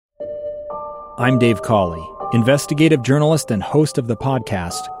I'm Dave Cawley, investigative journalist and host of the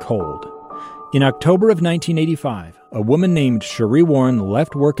podcast Cold. In October of 1985, a woman named Cherie Warren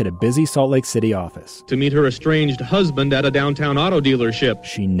left work at a busy Salt Lake City office to meet her estranged husband at a downtown auto dealership.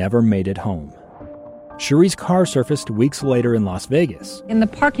 She never made it home. Cherie's car surfaced weeks later in Las Vegas. In the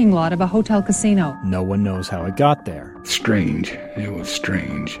parking lot of a hotel casino. No one knows how it got there. Strange. It was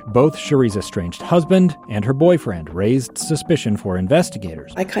strange. Both Cherie's estranged husband and her boyfriend raised suspicion for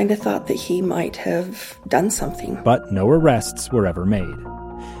investigators. I kind of thought that he might have done something. But no arrests were ever made.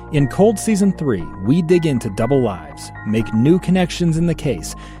 In Cold Season 3, we dig into double lives, make new connections in the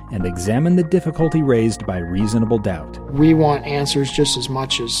case, and examine the difficulty raised by reasonable doubt. We want answers just as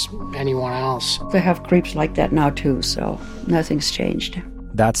much as anyone else. They have creeps like that now too, so nothing's changed.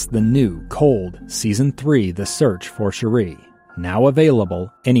 That's the new Cold Season 3, The Search for Cherie, now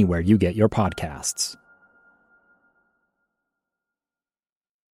available anywhere you get your podcasts.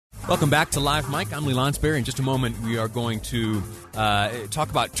 Welcome back to Live Mike. I'm Lee Lonsberry. In just a moment, we are going to talk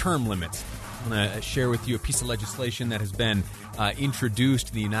about term limits. I'm going to share with you a piece of legislation that has been introduced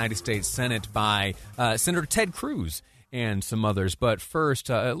to the United States Senate by Senator Ted Cruz and some others. But first,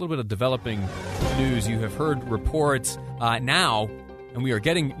 a little bit of developing news. You have heard reports now, and we are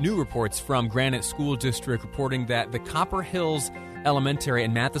getting new reports from Granite School District reporting that the Copper Hills Elementary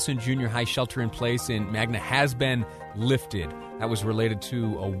and Matheson Junior High shelter-in-place in Magna has been lifted. That was related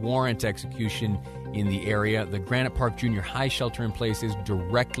to a warrant execution in the area. The Granite Park Junior High shelter-in-place is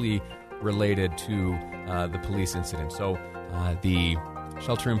directly related to the police incident. So the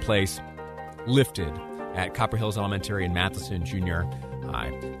shelter-in-place lifted at Copper Hills Elementary and Matheson Junior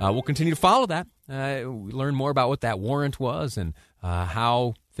High. We'll continue to follow that. Learn more about what that warrant was and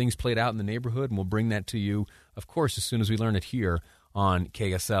how things played out in the neighborhood, and we'll bring that to you, of course, as soon as we learn it here on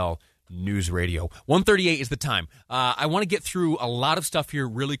KSL News Radio. 1:38 is the time. I want to get through a lot of stuff here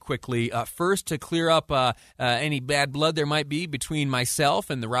really quickly. First, to clear up any bad blood there might be between myself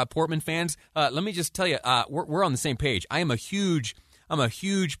and the Rob Portman fans. Let me just tell you, we're on the same page. I'm a huge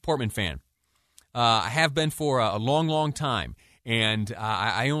Portman fan. I have been for a long, long time. And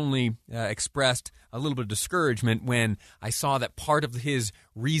I only expressed a little bit of discouragement when I saw that part of his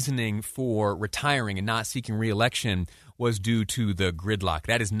reasoning for retiring and not seeking re-election was due to the gridlock.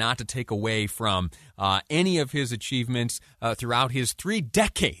 That is not to take away from any of his achievements throughout his 3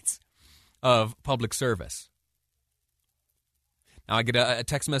 decades of public service. Now I get a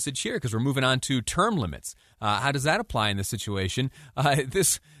text message here because we're moving on to term limits. How does that apply in this situation?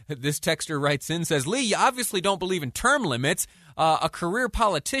 This texter writes in, says, Lee, you obviously don't believe in term limits. A career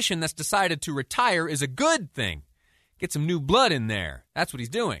politician that's decided to retire is a good thing. Get some new blood in there. That's what he's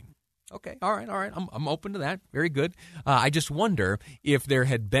doing. Okay, all right. I'm open to that. Very good. I just wonder if there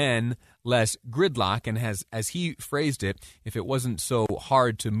had been less gridlock, and as he phrased it, if it wasn't so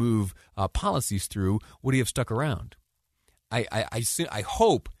hard to move policies through, would he have stuck around? I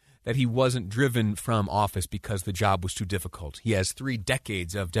hope that he wasn't driven from office because the job was too difficult. He has 3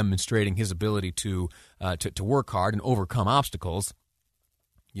 decades of demonstrating his ability to work hard and overcome obstacles.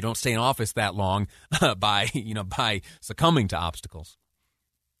 You don't stay in office that long by succumbing to obstacles.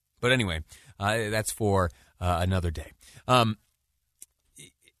 But anyway, that's for another day. Well,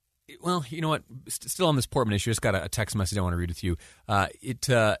 you know what? Still on this Portman issue, just got a text message I want to read with you.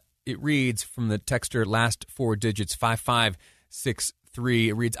 It reads from the texter, last 4 digits, 5563.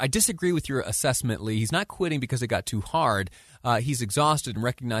 It reads, I disagree with your assessment, Lee. He's not quitting because it got too hard. He's exhausted and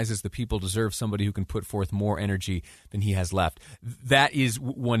recognizes the people deserve somebody who can put forth more energy than he has left. That is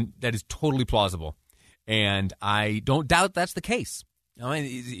totally plausible. And I don't doubt that's the case.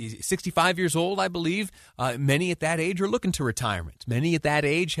 He's 65 years old, I believe. Many at that age are looking to retirement. Many at that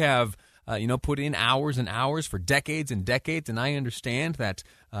age have put in hours and hours for decades and decades, and I understand that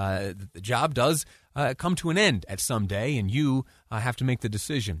the job does come to an end at some day, and you have to make the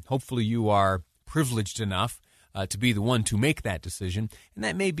decision. Hopefully you are privileged enough to be the one to make that decision, and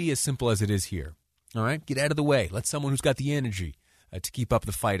that may be as simple as it is here. All right? Get out of the way. Let someone who's got the energy to keep up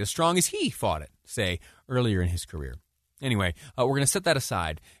the fight as strong as he fought it, say, earlier in his career. Anyway, we're going to set that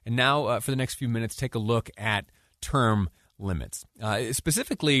aside, and now for the next few minutes, take a look at term limits.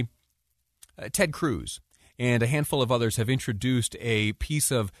 Specifically, Ted Cruz and a handful of others have introduced a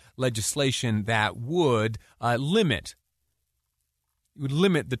piece of legislation that would limit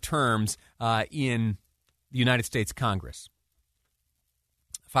the terms in the United States Congress.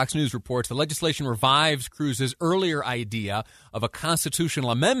 Fox News reports the legislation revives Cruz's earlier idea of a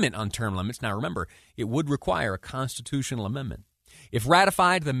constitutional amendment on term limits. Now, remember, it would require a constitutional amendment. If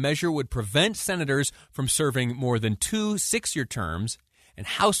ratified, the measure would prevent senators from serving more than 2 6-year terms and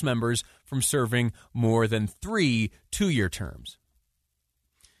House members from serving more than 3 2-year terms.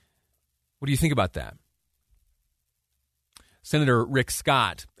 What do you think about that? Senator Rick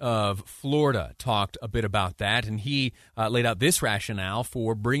Scott of Florida talked a bit about that, and he laid out this rationale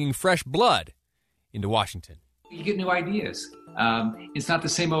for bringing fresh blood into Washington. You get new ideas. It's not the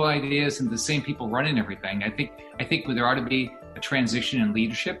same old ideas and the same people running everything. I think there ought to be a transition in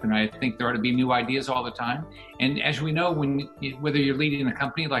leadership, and I think there ought to be new ideas all the time. And as we know, whether you're leading a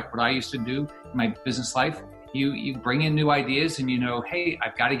company like what I used to do in my business life, you bring in new ideas and you know, hey,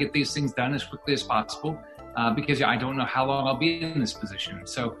 I've got to get these things done as quickly as possible. Because I don't know how long I'll be in this position.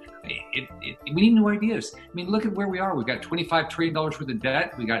 So we need new ideas. I mean, look at where we are. We've got $25 trillion worth of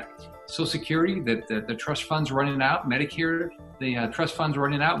debt. We got Social Security, that the trust funds running out, Medicare, the trust funds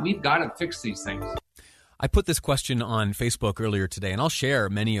running out. We've got to fix these things. I put this question on Facebook earlier today, and I'll share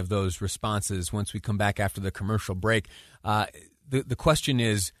many of those responses once we come back after the commercial break. The question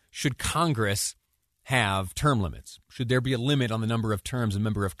is, should Congress have term limits? Should there be a limit on the number of terms a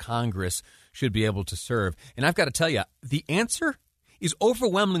member of Congress should be able to serve? And I've got to tell you, the answer is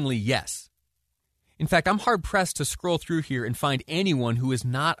overwhelmingly yes. In fact, I'm hard-pressed to scroll through here and find anyone who is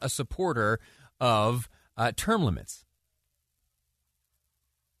not a supporter of term limits.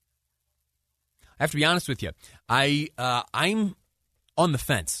 I have to be honest with you. I'm on the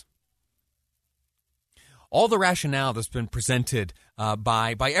fence. All the rationale that's been presented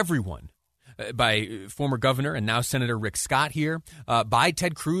by everyone, by former Governor and now Senator Rick Scott here, by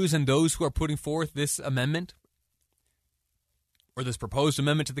Ted Cruz and those who are putting forth this amendment or this proposed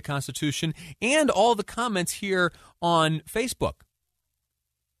amendment to the Constitution, and all the comments here on Facebook.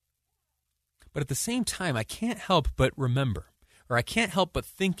 But at the same time, I can't help but remember, or I can't help but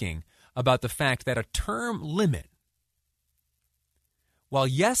thinking about the fact that a term limit, while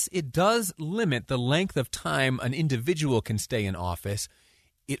yes, it does limit the length of time an individual can stay in office,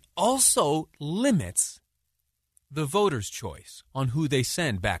 it also limits the voters' choice on who they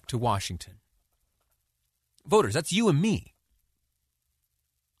send back to Washington. Voters, that's you and me.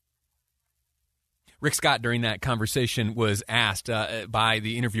 Rick Scott, during that conversation, was asked by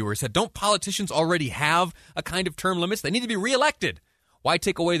the interviewer, said, don't politicians already have a kind of term limits? They need to be reelected. Why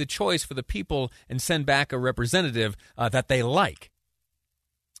take away the choice for the people and send back a representative that they like?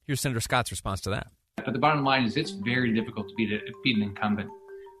 Here's Senator Scott's response to that. But the bottom line is it's very difficult to beat an incumbent.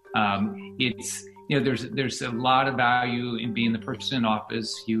 There's a lot of value in being the person in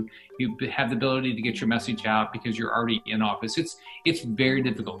office. You have the ability to get your message out because you're already in office. It's very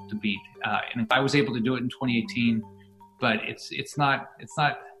difficult to beat. And I was able to do it in 2018, but it's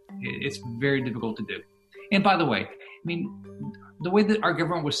very difficult to do. And by the way, I mean, the way that our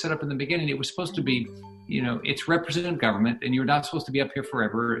government was set up in the beginning, it was supposed to be, it's representative government, and you're not supposed to be up here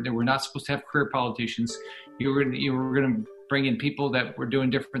forever. We're not supposed to have career politicians. You were going to bring in people that were doing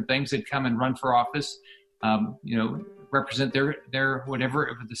different things. They'd come and run for office, represent their whatever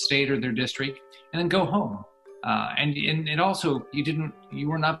of the state or their district, and then go home. And also you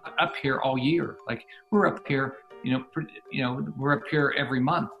were not up here all year. Like we're up here, we're up here every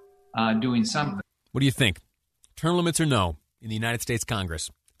month doing something. What do you think? Term limits or no in the United States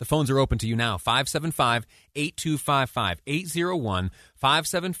Congress? The phones are open to you now, 575-8255,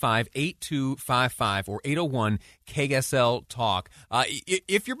 801-575-8255, or 801-KSL-TALK.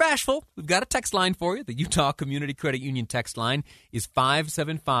 If you're bashful, we've got a text line for you. The Utah Community Credit Union text line is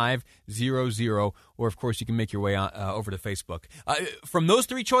 57500, or, of course, you can make your way over to Facebook. From those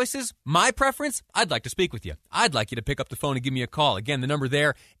three choices, my preference, I'd like to speak with you. I'd like you to pick up the phone and give me a call. Again, the number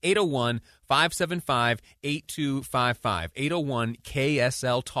there, 801-575-8255,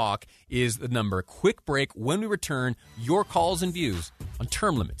 801-KSL-TALK is the number. Quick break. When we return, your calls and views on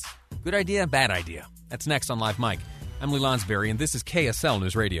term limits. Good idea, bad idea. That's next on Live Mike. I'm Lee Lonsberry, and this is KSL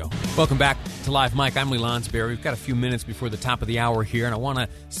News Radio. Welcome back to Live Mike. I'm Lee Lonsberry. We've got a few minutes before the top of the hour here, and I want to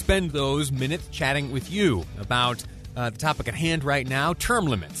spend those minutes chatting with you about the topic at hand right now, term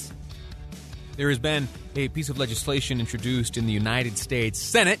limits. There has been a piece of legislation introduced in the United States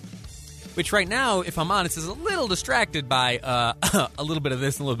Senate, which right now, if I'm honest, is a little distracted by a little bit of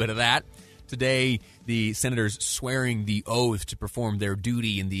this and a little bit of that. Today, the senators swearing the oath to perform their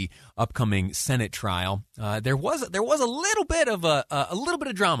duty in the upcoming Senate trial. There was a little bit of a little bit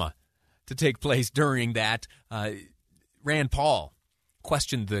of drama to take place during that. Rand Paul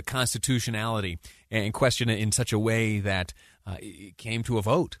questioned the constitutionality and questioned it in such a way that it came to a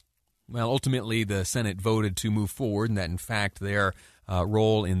vote. Well, ultimately, the Senate voted to move forward, and that, in fact, their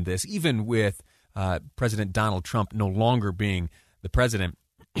role in this, even with President Donald Trump no longer being the president,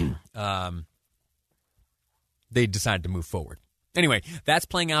 they decided to move forward. Anyway, that's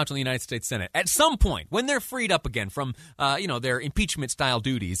playing out in the United States Senate. At some point, when they're freed up again from their impeachment-style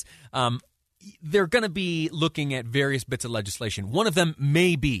duties, they're going to be looking at various bits of legislation. One of them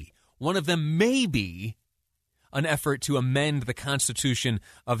may be One of them may be an effort to amend the Constitution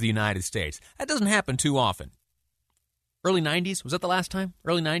of the United States. That doesn't happen too often. Early 90s, was that the last time?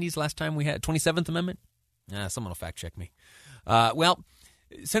 Early 90s, last time we had 27th Amendment? Someone will fact check me.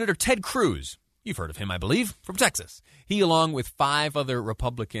 Senator Ted Cruz, you've heard of him, I believe, from Texas. He, along with 5 other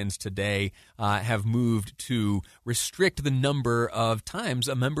Republicans today, have moved to restrict the number of times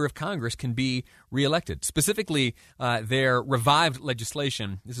a member of Congress can be reelected. Specifically, their revived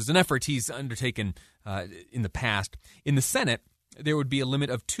legislation, this is an effort he's undertaken in the past. In the Senate, there would be a limit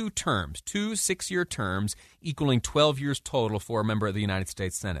of 2 terms, 2 6-year terms, equaling 12 years total for a member of the United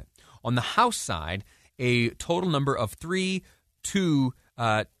States Senate. On the House side, a total number of 3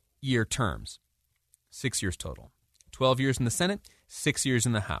 2-year terms, 6 years total. 12 years in the Senate, 6 years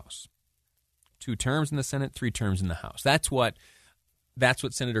in the House. 2 terms in the Senate, 3 terms in the House. That's what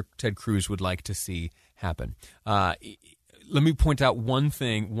Senator Ted Cruz would like to see happen. Let me point out one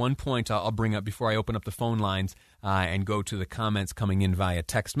point I'll bring up before I open up the phone lines and go to the comments coming in via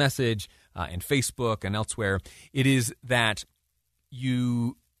text message and Facebook and elsewhere. It is that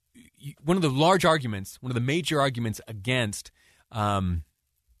one of the major arguments against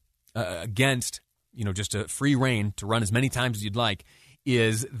just a free reign to run as many times as you'd like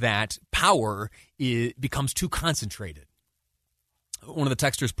is that power becomes too concentrated. One of the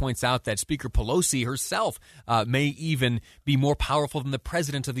texters points out that Speaker Pelosi herself may even be more powerful than the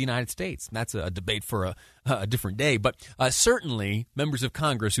President of the United States. That's a debate for a different day. But certainly, members of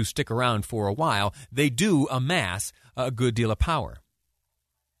Congress who stick around for a while, they do amass a good deal of power.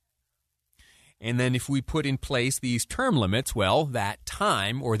 And then if we put in place these term limits, well, that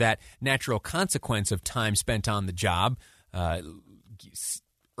time or that natural consequence of time spent on the job,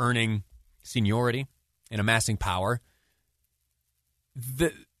 earning seniority and amassing power,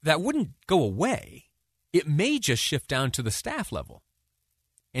 that wouldn't go away. It may just shift down to the staff level.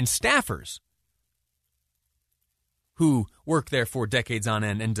 And staffers who work there for decades on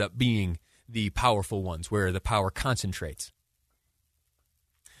end end up being the powerful ones where the power concentrates.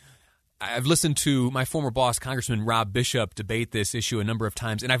 I've listened to my former boss, Congressman Rob Bishop, debate this issue a number of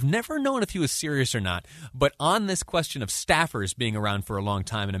times, and I've never known if he was serious or not. But on this question of staffers being around for a long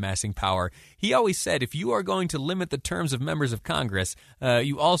time and amassing power, he always said if you are going to limit the terms of members of Congress,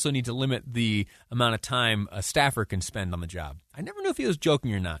 you also need to limit the amount of time a staffer can spend on the job. I never knew if he was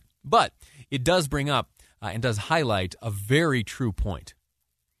joking or not. But it does bring up and does highlight a very true point.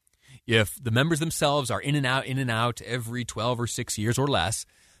 If the members themselves are in and out every 12 or 6 years or less,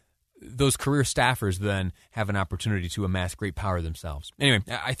 those career staffers then have an opportunity to amass great power themselves. Anyway,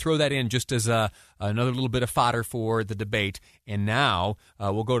 I throw that in just as another little bit of fodder for the debate. And now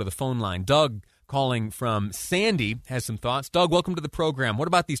we'll go to the phone line. Doug, calling from Sandy, has some thoughts. Doug, welcome to the program. What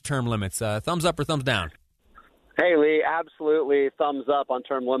about these term limits? Thumbs up or thumbs down? Hey, Lee, absolutely thumbs up on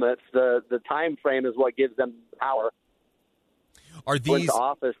term limits. The time frame is what gives them power. Are these went to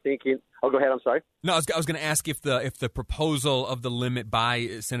office thinking? Oh, go ahead. I'm sorry. No, I was going to ask if the proposal of the limit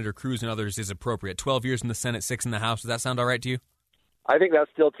by Senator Cruz and others is appropriate. 12 years in the Senate, 6 in the House. Does that sound all right to you? I think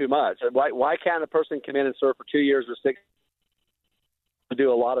that's still too much. Why can't a person come in and serve for 2 years or 6 to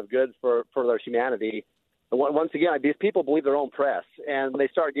do a lot of good for their humanity? And once again, these people believe their own press, and when they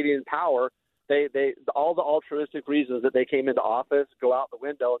start getting in power, they all the altruistic reasons that they came into office go out the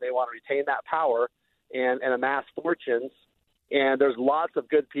window, and they want to retain that power and amass fortunes. And there's lots of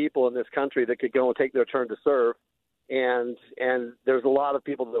good people in this country that could go and take their turn to serve, and there's a lot of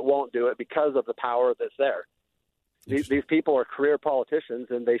people that won't do it because of the power that's there. These people are career politicians,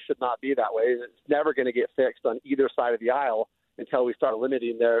 and they should not be that way. It's never going to get fixed on either side of the aisle until we start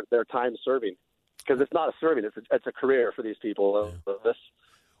limiting their time serving, because it's not a serving; it's a career for these people. Yeah.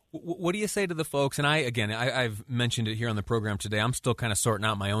 What do you say to the folks? And I've mentioned it here on the program today. I'm still kind of sorting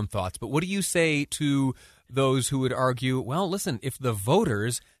out my own thoughts. But what do you say to those who would argue, well, listen, if the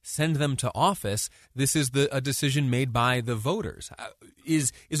voters send them to office, this is a decision made by the voters?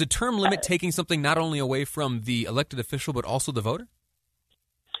 Is a term limit taking something not only away from the elected official but also the voter?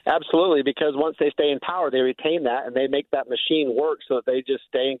 Absolutely, because once they stay in power, they retain that, and they make that machine work so that they just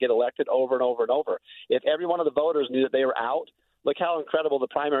stay and get elected over and over and over. If every one of the voters knew that they were out, look how incredible the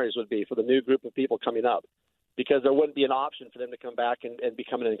primaries would be for the new group of people coming up, because there wouldn't be an option for them to come back and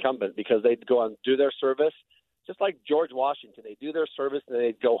become an incumbent, because they'd go and do their service, just like George Washington. They do their service and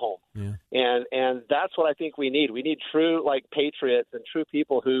they'd go home. Yeah. And that's what I think we need. We need true patriots and true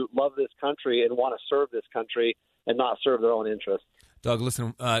people who love this country and want to serve this country and not serve their own interests. Doug,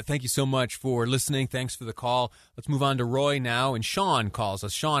 listen, thank you so much for listening. Thanks for the call. Let's move on to Roy now, and Sean calls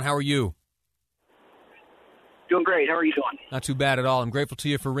us. Sean, how are you? Doing great. How are you doing? Not too bad at all. I'm grateful to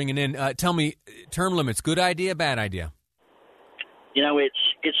you for ringing in. Tell me, term limits, good idea, bad idea? You know, it's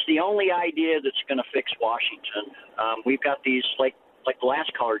it's the only idea that's going to fix Washington. We've got these, like the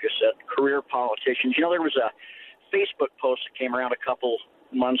last caller just said, career politicians. You know, there was a Facebook post that came around a couple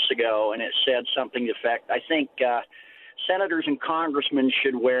months ago, and it said something to the effect, I think senators and congressmen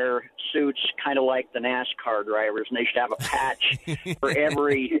should wear suits kind of like the NASCAR drivers, and they should have a patch for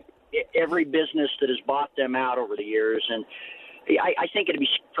every business that has bought them out over the years. And I think it'd be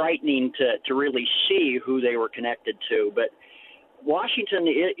frightening to really see who they were connected to. But Washington,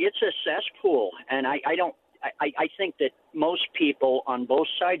 it's a cesspool, and I think that most people on both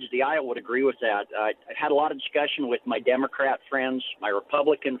sides of the aisle would agree with that. I've had a lot of discussion with my Democrat friends, my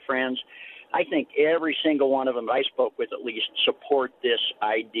Republican friends. I think every single one of them I spoke with at least support this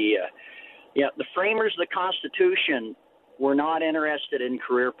idea. Yeah, the framers of the Constitution were not interested in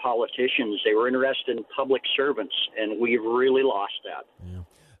career politicians. They were interested in public servants, and we've really lost that. Yeah.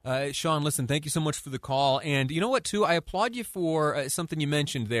 Sean, listen, thank you so much for the call. And you know what, too? I applaud you for something you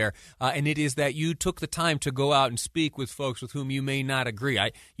mentioned there, and it is that you took the time to go out and speak with folks with whom you may not agree.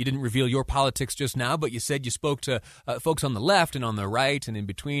 You didn't reveal your politics just now, but you said you spoke to folks on the left and on the right and in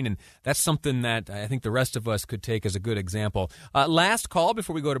between, and that's something that I think the rest of us could take as a good example. Last call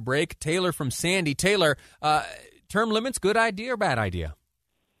before we go to break, Taylor from Sandy. Taylor, term limits, good idea or bad idea?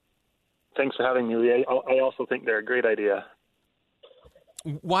 Thanks for having me, Lee. I also think they're a great idea.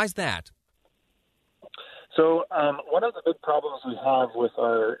 Why's that? So one of the big problems we have with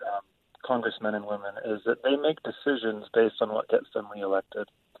our congressmen and women is that they make decisions based on what gets them reelected.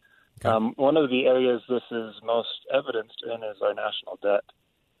 Okay. One of the areas this is most evidenced in is our national debt.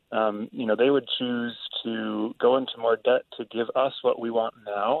 They would choose to go into more debt to give us what we want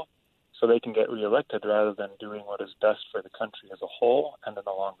now so they can get reelected rather than doing what is best for the country as a whole and in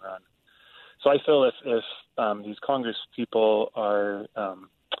the long run. So I feel if these Congress people are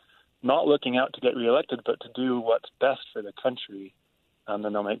not looking out to get reelected, but to do what's best for the country,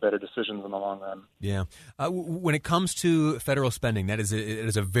 then they'll make better decisions in the long run. Yeah. When it comes to federal spending, it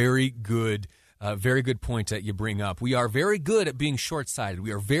is a very good point that you bring up. We are very good at being short-sighted.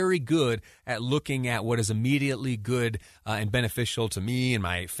 We are very good at looking at what is immediately good and beneficial to me and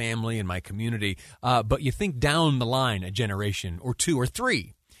my family and my community. But you think down the line a generation or two or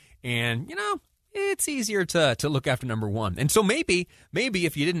three, and, it's easier to look after number one. And so maybe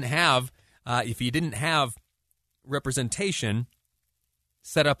if you didn't have representation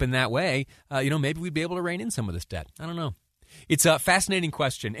set up in that way, maybe we'd be able to rein in some of this debt. I don't know. It's a fascinating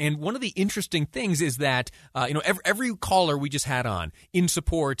question. And one of the interesting things is that, every caller we just had on in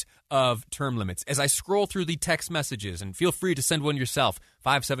support of term limits, as I scroll through the text messages, and feel free to send one yourself,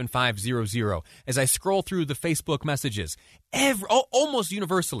 57500, as I scroll through the Facebook messages, almost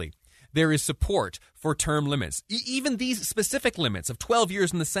universally, there is support for term limits, even these specific limits of 12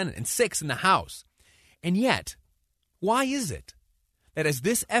 years in the Senate and 6 in the House. And yet, why is it that as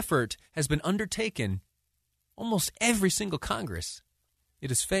this effort has been undertaken, almost every single Congress,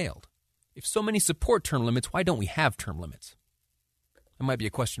 it has failed? If so many support term limits, why don't we have term limits? That might be a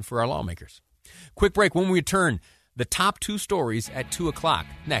question for our lawmakers. Quick break. When we return, the top 2 stories at 2 o'clock.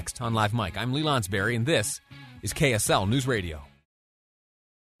 Next on Live Mike. I'm Lee Lonsberry, and this is KSL News Radio.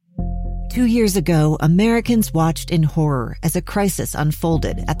 2 years ago, Americans watched in horror as a crisis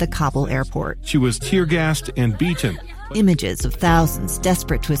unfolded at the Kabul airport. She was tear-gassed and beaten. Images of thousands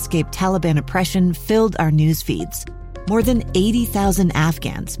desperate to escape Taliban oppression filled our news feeds. More than 80,000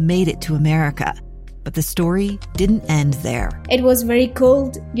 Afghans made it to America. But the story didn't end there. It was very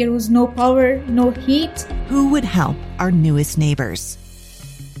cold. There was no power, no heat. Who would help our newest neighbors?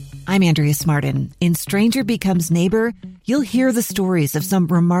 I'm Andrea Smartin. In Stranger Becomes Neighbor, you'll hear the stories of some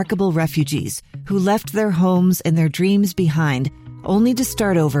remarkable refugees who left their homes and their dreams behind, only to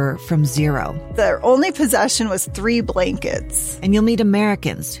start over from zero. Their only possession was 3 blankets. And you'll meet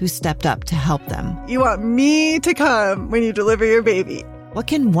Americans who stepped up to help them. You want me to come when you deliver your baby. What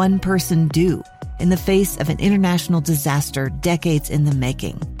can one person do in the face of an international disaster decades in the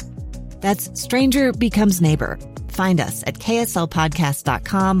making? That's Stranger Becomes Neighbor. Find us at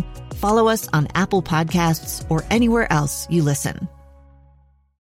kslpodcast.com. Follow us on Apple Podcasts or anywhere else you listen.